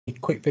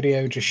quick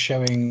video just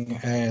showing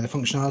the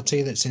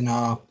functionality that's in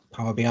our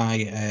Power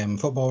BI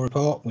football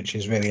report, which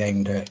is really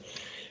aimed at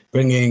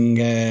bringing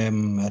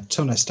a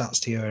ton of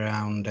stats to you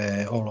around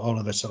all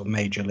of the sort of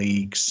major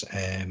leagues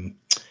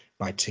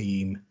by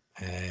team,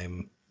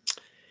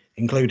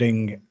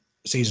 including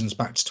seasons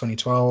back to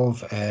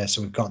 2012.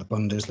 So we've got the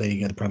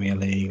Bundesliga, the Premier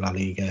League, La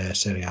Liga,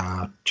 Serie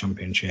A,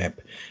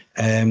 Championship.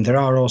 There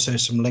are also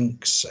some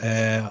links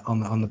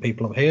on the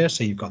people up here.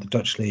 So you've got the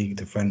Dutch League,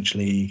 the French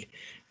League,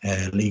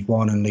 League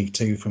One and League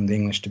Two from the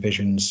English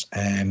divisions.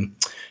 And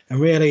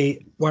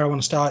really where I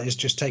want to start is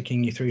just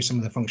taking you through some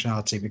of the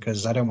functionality,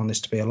 because I don't want this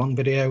to be a long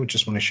video. I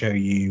just want to show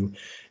you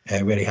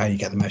really how you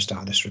get the most out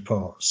of this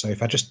report. So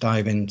if I just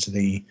dive into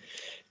the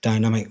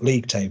dynamic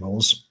league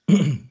tables,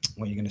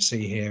 what you're going to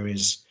see here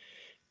is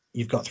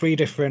you've got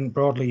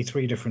broadly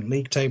three different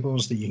league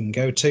tables that you can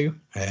go to.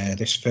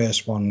 This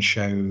first one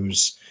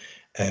shows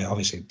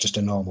obviously just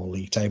a normal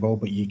league table,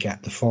 but you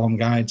get the form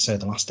guide, so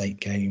the last 8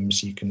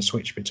 games. You can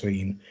switch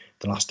between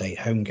the last 8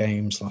 home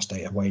games, last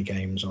 8 away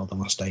games, or the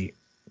last 8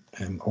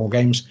 all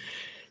games.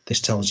 This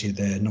tells you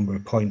the number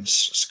of points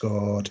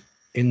scored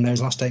in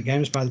those last 8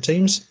 games by the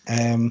teams.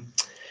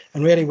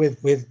 And really,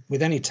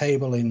 with any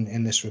table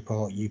in this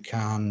report, you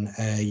can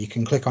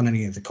click on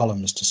any of the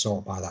columns to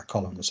sort by that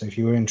column. So if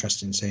you were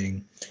interested in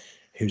seeing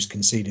who's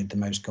conceded the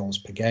most goals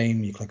per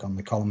game, you click on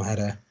the column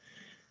header,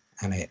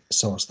 and it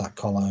sorts that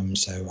column.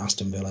 So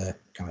Aston Villa,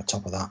 kind of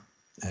top of that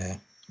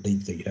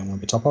league that you don't want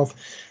to be top of.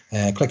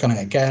 Click on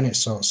it again, it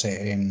sorts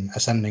it in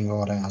ascending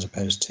order as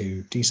opposed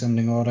to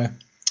descending order.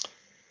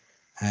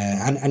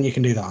 And you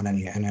can do that on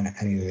any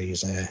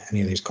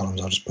of these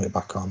columns. I'll just put it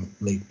back on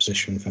league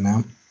position for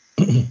now.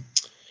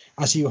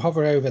 As you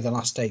hover over the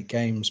last 8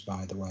 games,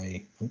 by the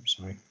way, oops,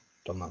 sorry,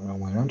 done that the wrong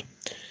way around.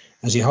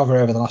 As you hover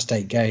over the last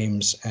 8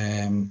 games,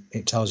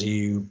 it tells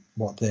you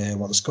what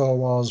the score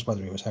was,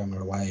 whether it was home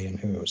or away, and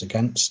who it was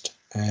against.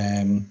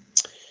 And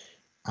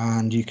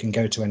you can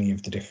go to any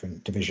of the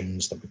different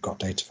divisions that we've got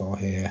data for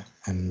here,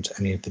 and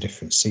any of the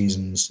different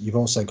seasons. You've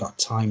also got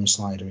time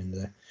slider in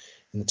the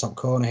top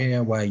corner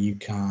here, where you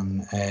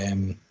can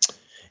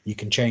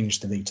change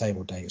the league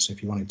table date. So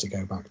if you wanted to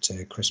go back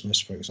to Christmas,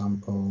 for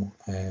example,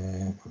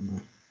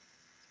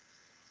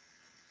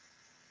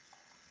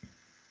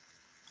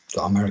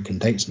 got American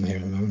dates in here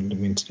at the moment.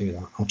 Didn't mean to do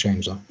that. I'll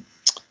change that.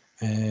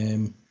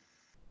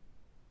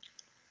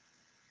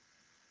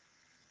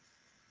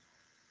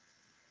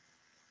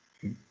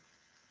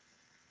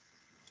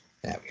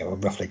 There we go.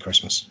 Roughly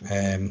Christmas.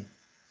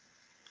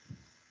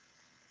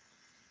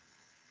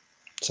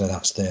 So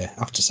that's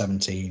after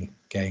 17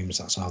 games.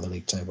 That's how the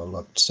league table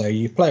looked. So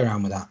you play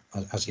around with that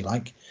as you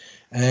like.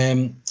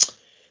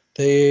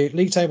 The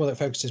league table that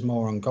focuses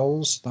more on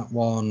goals, that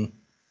one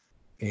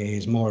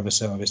is more of a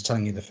sort of, it's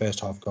telling you the first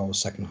half goals,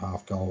 second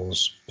half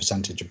goals,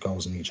 percentage of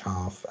goals in each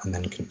half, and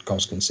then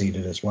goals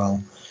conceded as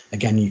well.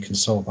 Again, you can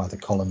sort by the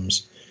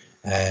columns,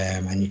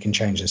 and you can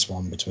change this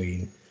one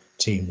between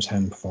teams'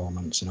 home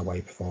performance and away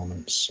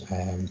performance,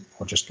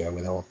 or just go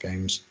with all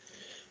games.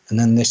 And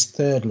then this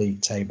third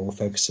league table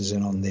focuses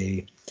in on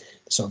the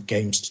sort of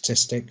game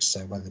statistics, so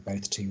whether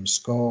both teams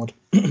scored,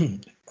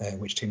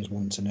 which teams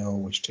won to 0,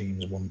 which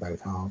teams won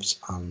both halves,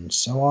 and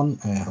so on.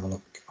 Have a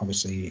look,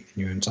 obviously,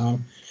 in your own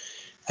time.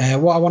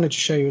 What I wanted to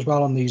show you as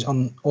well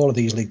on all of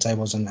these league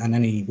tables, and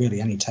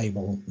any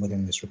table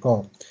within this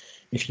report,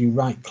 if you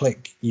right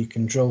click, you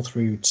can drill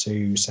through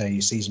to, say,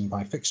 season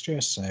by fixture.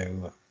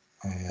 So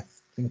I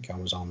think I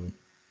was on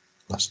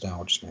Leicester.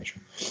 I'll just make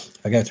sure.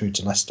 If I go through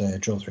to Leicester,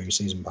 drill through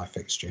season by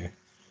fixture,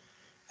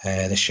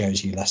 this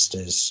shows you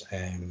Leicester's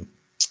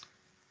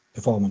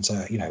performance,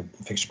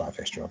 fixture by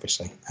fixture,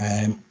 obviously.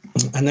 And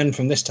then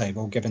from this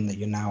table, given that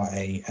you're now at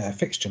a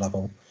fixture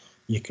level,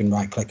 you can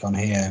right click on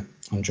here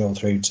and drill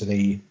through to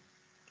the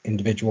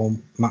individual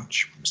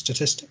match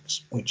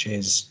statistics, which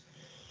is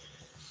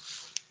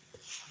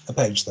a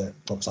page that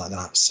looks like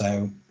that.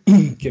 So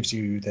gives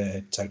you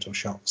the total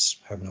shots,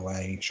 home and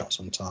away, shots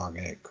on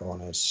target,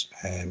 corners.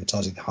 It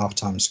tells you the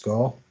halftime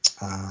score,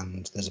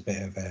 and there's a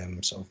bit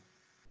of sort of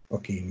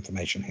bookie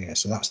information here.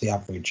 So that's the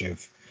average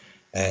of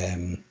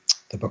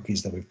the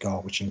bookies that we've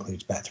got, which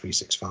includes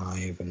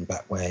Bet365 and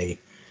Betway,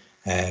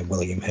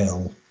 William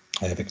Hill,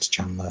 Victor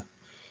Chandler.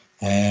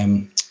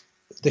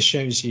 This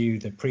shows you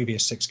the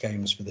previous 6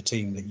 games for the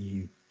team that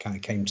you kind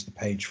of came to the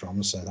page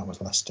from. So that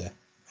was Leicester,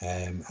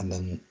 and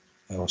then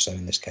also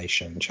in this case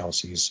showing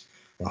Chelsea's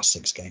last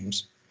 6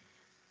 games.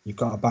 You've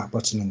got a back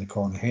button in the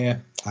corner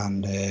here,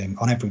 and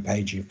on every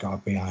page you've got a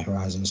BI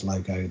Horizons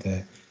logo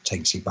that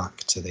takes you back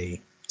to the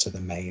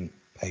main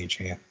page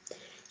here.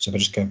 So if I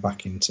just go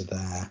back into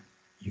there,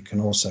 you can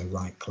also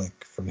right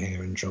click from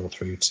here and drill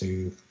through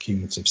to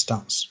cumulative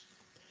stats.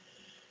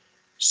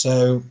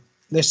 So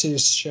this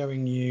is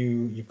showing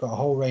you've got a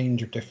whole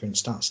range of different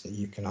stats that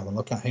you can have a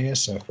look at here.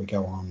 So if we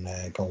go on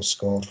goals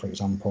scored, for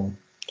example,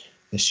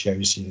 this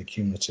shows you the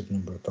cumulative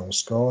number of goals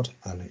scored,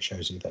 and it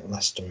shows you that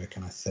Leicester are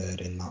kind of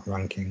 3rd in that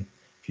ranking.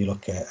 If you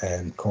look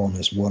at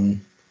corners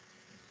won,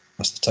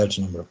 that's the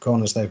total number of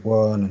corners they've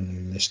won, and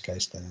in this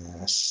case they're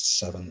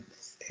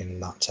 7th in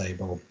that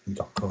table. You've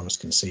got corners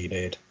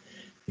conceded,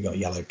 you've got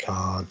yellow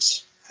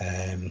cards,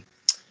 and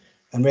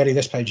really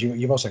this page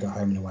you've also got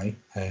home and away,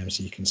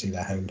 so you can see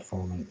their home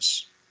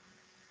performance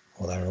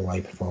or their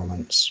away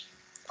performance.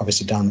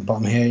 Obviously down the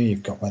bottom here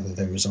you've got whether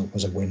the result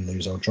was a win,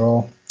 lose or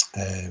draw,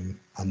 and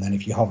then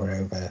if you hover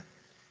over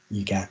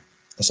you get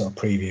a sort of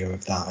preview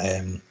of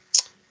that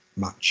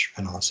match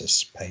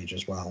analysis page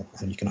as well,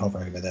 and you can hover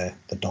over the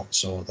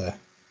dots or the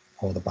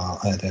bar,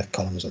 the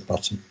columns at the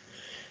bottom.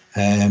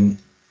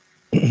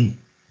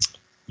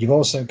 You've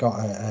also got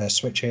a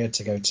switch here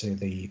to go to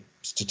the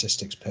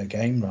statistics per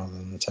game rather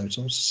than the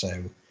totals. So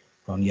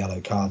we're on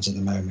yellow cards at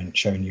the moment,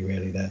 showing you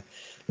really that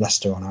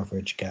Leicester on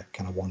average get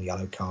kind of 1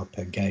 yellow card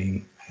per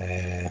game.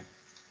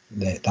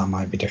 That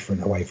might be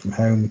different away from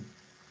home,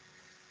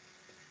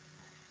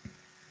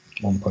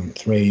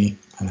 1.3,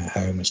 and at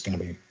home it's going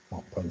to be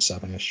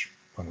 0.7ish,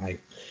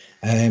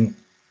 0.8.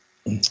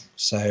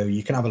 So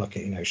you can have a look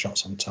at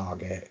shots on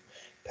target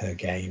per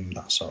game,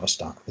 that sort of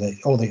stuff.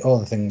 All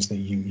the things that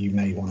you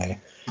may want to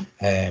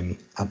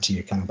add to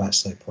your kind of bet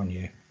slip when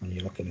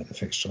you're looking at the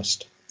fixture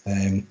list.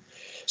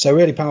 So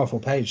really powerful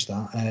page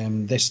that.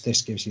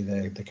 This gives you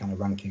the kind of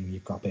ranking.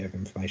 You've got a bit of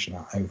information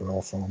about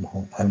overall form,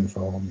 home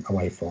form,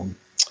 away form.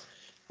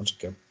 I'll just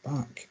go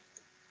back.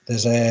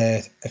 There's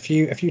a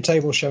few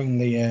tables showing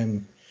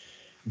the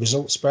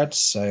result spreads.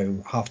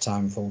 So half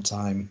time, full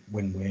time,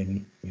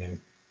 win,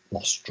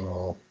 loss,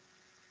 draw,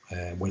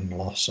 win,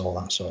 loss, all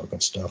that sort of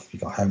good stuff.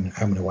 You've got home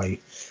and away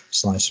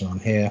slicer on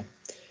here.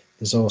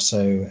 There's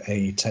also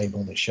a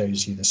table that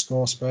shows you the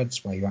score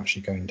spreads, where you're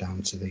actually going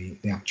down to the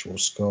actual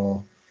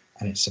score,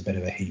 and it's a bit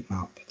of a heat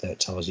map that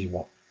tells you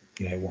what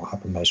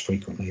happened most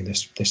frequently.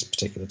 This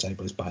particular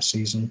table is by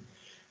season,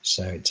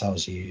 so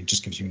it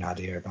just gives you an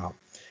idea about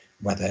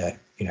whether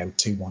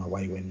 2-1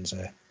 away wins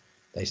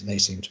they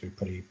seem to be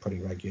pretty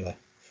regular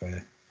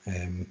for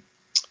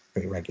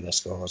pretty regular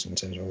scores in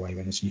terms of away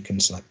wins. You can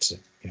select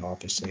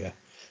obviously a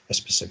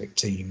specific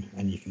team,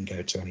 and you can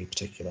go to any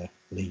particular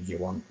league you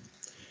want.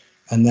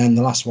 And then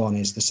the last one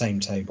is the same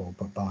table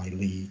but by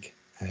league.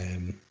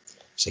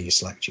 So you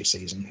select your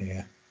season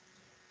here,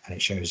 and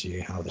it shows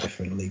you how the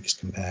different leagues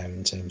compare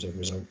in terms of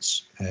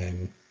results.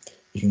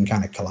 You can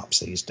kind of collapse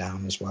these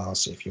down as well,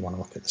 so if you want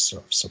to look at the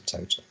sort of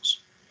subtotals.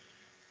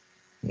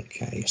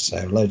 Okay,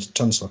 so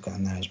tons to look at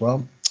in there as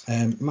well.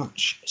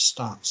 Match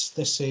stats.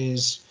 This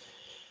is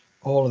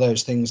all of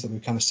those things that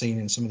we've kind of seen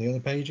in some of the other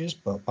pages,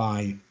 but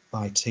by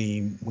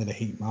team with a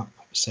heat map.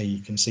 So you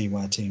can see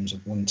where teams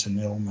have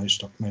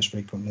 1-0 most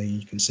frequently.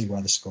 You can see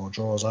where the score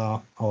draws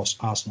are.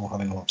 Arsenal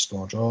having a lot of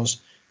score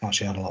draws.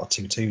 Actually had a lot of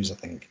 2-2s, I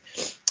think.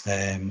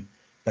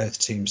 Both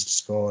teams to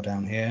score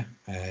down here.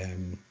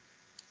 And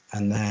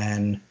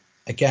then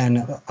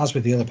again, as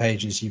with the other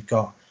pages, you've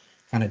got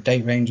kind of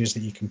date ranges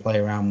that you can play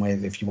around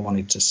with if you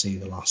wanted to see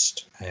the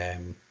last.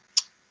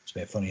 It's a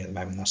bit funny at the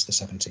moment. That's the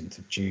 17th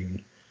of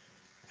June.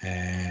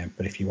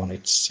 But if you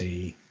wanted to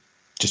see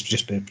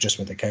just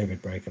with the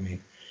COVID break, I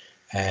mean,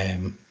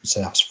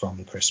 so that's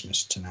from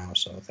Christmas to now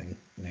sort of thing.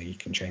 You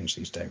can change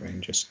these date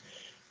ranges,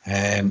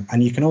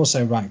 and you can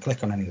also right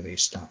click on any of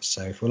these stats.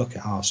 So if we look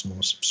at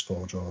Arsenal's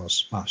score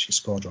draws, well, actually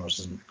score draws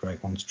isn't a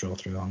great one to draw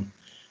through on.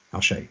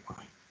 I'll show you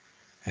why.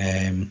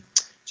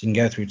 So you can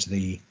go through to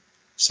the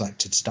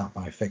selected stat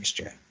by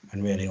fixture,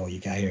 and really all you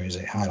get here is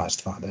it highlights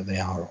the fact that they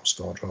are all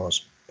score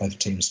draws, both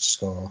teams to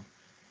score.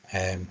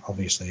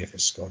 Obviously, if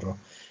it's a score draw,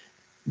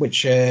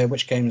 which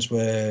games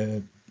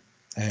were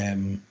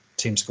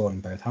teams scored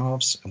in both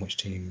halves, and which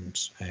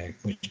games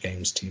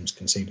teams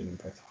conceded in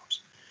both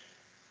halves.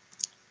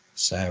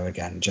 So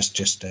again, just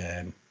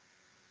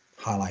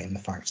highlighting the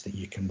fact that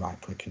you can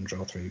right click and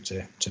draw through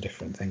to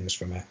different things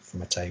from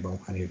a table,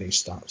 any of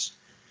these stats.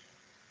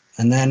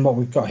 And then what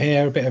we've got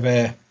here, a bit of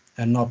a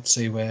nod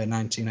to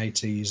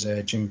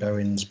 1980s Jim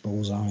Bowen's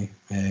Bullseye.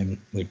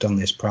 We've done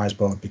this prize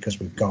board because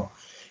we've got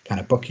kind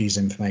of bookies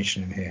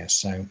information in here,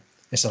 so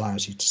this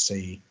allows you to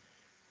see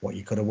what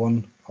you could have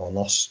won or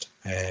lost.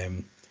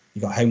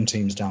 You've got home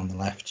teams down the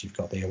left, you've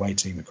got the away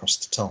team across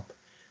the top.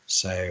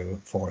 So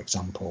for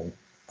example,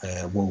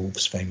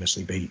 Wolves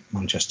famously beat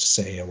Manchester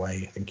City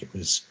away. I think it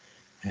was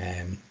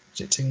it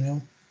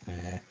 2-0?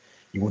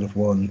 You would have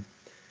won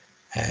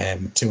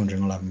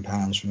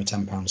 £211 from a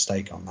 £10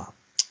 stake on that.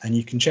 And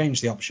you can change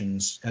the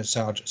options.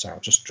 So I'll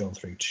just draw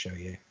through to show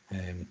you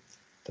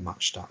the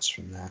match stats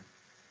from there.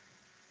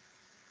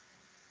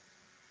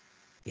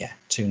 Yeah,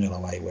 2-0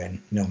 away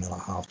win, 0-0 at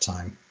half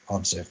time,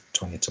 odds of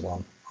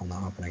 20-1 on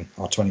that happening,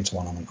 or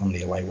 20-1 on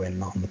the away win,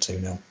 not on the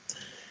 2-0.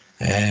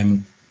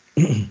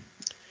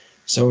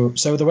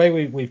 So the way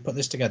we've put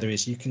this together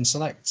is you can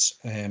select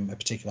a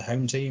particular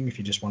home team. If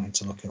you just wanted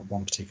to look at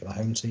one particular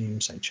home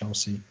team, say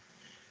Chelsea,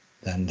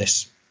 then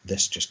this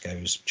just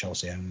goes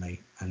Chelsea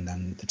only, and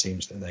then the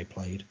teams that they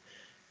played.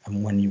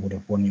 And when you would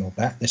have won your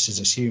bet, this is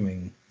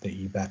assuming that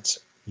you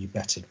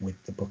betted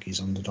with the bookies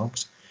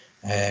underdogs.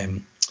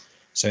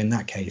 So in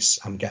that case,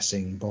 I'm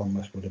guessing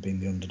Bournemouth would have been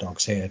the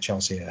underdogs here,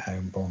 Chelsea at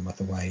home,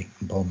 Bournemouth away,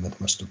 and Bournemouth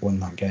must have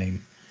won that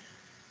game.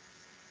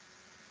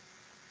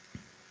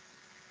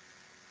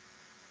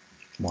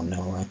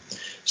 1-0 away.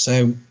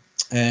 So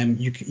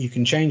you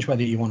can change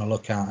whether you want to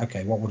look at,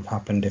 okay, what would have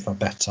happened if I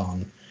bet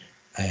on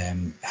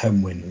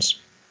home wins.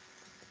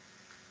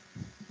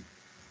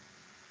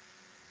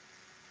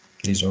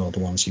 These are all the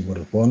ones you would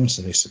have won.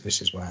 So this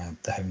is where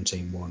the home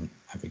team won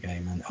every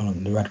game,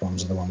 and the red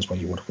ones are the ones where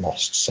you would have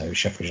lost. So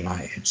Sheffield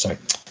United, sorry,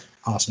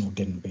 Arsenal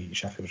didn't beat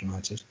Sheffield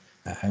United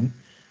at home.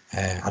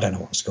 I don't know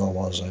what the score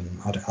was, and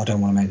I don't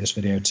want to make this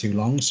video too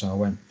long, so I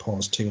won't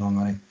pause too long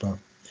on it. But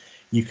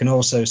you can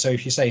also, so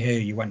if you say here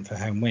you went for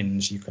home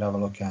wins, you could have a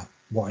look at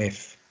what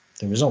if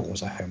the result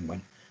was a home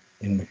win,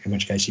 in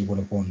which case you would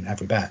have won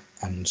every bet,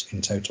 and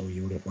in total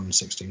you would have won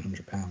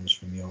 £1,600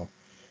 from your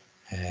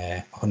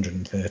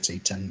 130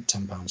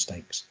 £10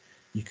 stakes.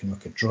 You can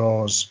look at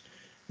draws.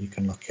 You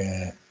can look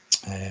at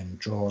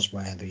draws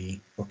where the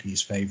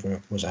bookie's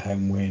favourite was a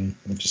home win.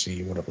 Obviously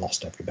you would have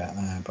lost every bet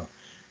there, but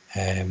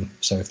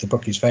so if the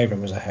bookie's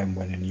favourite was a home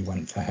win and you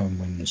went for home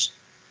wins,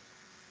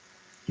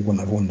 you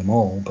wouldn't have won them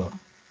all, but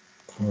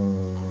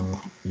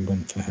you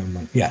went for home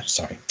win. Yeah,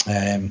 sorry.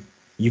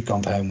 You've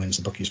gone for home wins.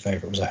 The bookie's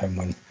favourite was a home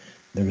win.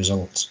 The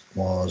result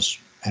was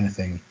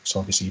anything. So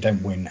obviously you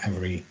don't win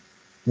every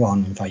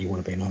one. In fact, you would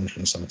have been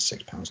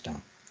 £176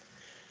 down.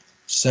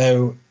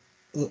 So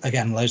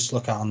again, loads to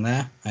look at on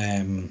there.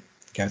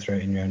 Go through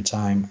it in your own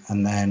time,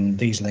 and then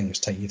these links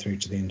take you through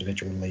to the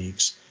individual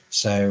leagues.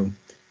 So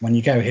when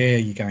you go here,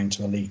 you go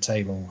into a league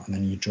table, and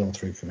then you draw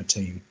through from a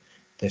team.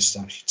 This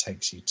actually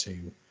takes you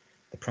to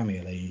the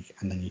Premier League,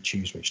 and then you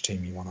choose which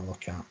team you want to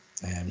look at.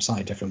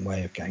 Slightly different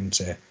way of getting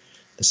to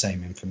the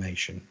same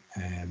information,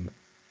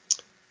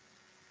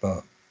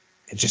 but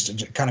it's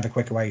just kind of a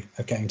quicker way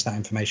of getting to that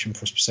information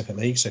for a specific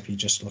league. So if you're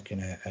just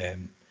looking at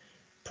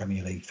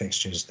Premier League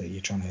fixtures that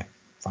you're trying to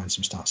find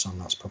some stats on,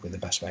 that's probably the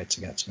best way to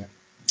get to it.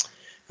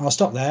 I'll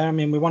stop there. I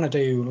mean, we want to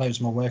do loads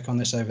more work on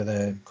this over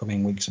the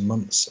coming weeks and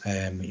months.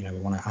 We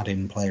want to add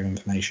in player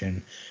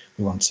information.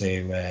 We want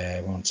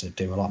to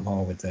do a lot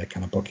more with the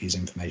kind of bookies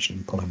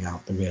information, pulling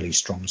out the really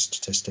strong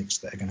statistics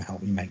that are going to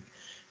help you make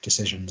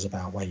decisions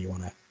about where you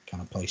want to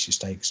kind of place your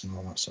stakes and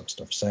all that sort of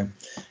stuff. So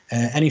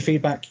any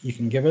feedback you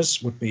can give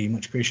us would be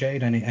much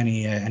appreciated.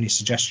 Any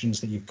suggestions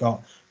that you've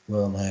got,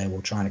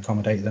 we'll try and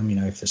accommodate them,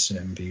 if there's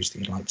certain views that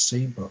you'd like to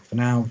see. But for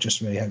now,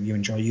 just really hope you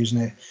enjoy using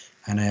it,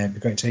 and it'd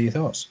be great to hear your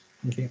thoughts.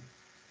 Thank you.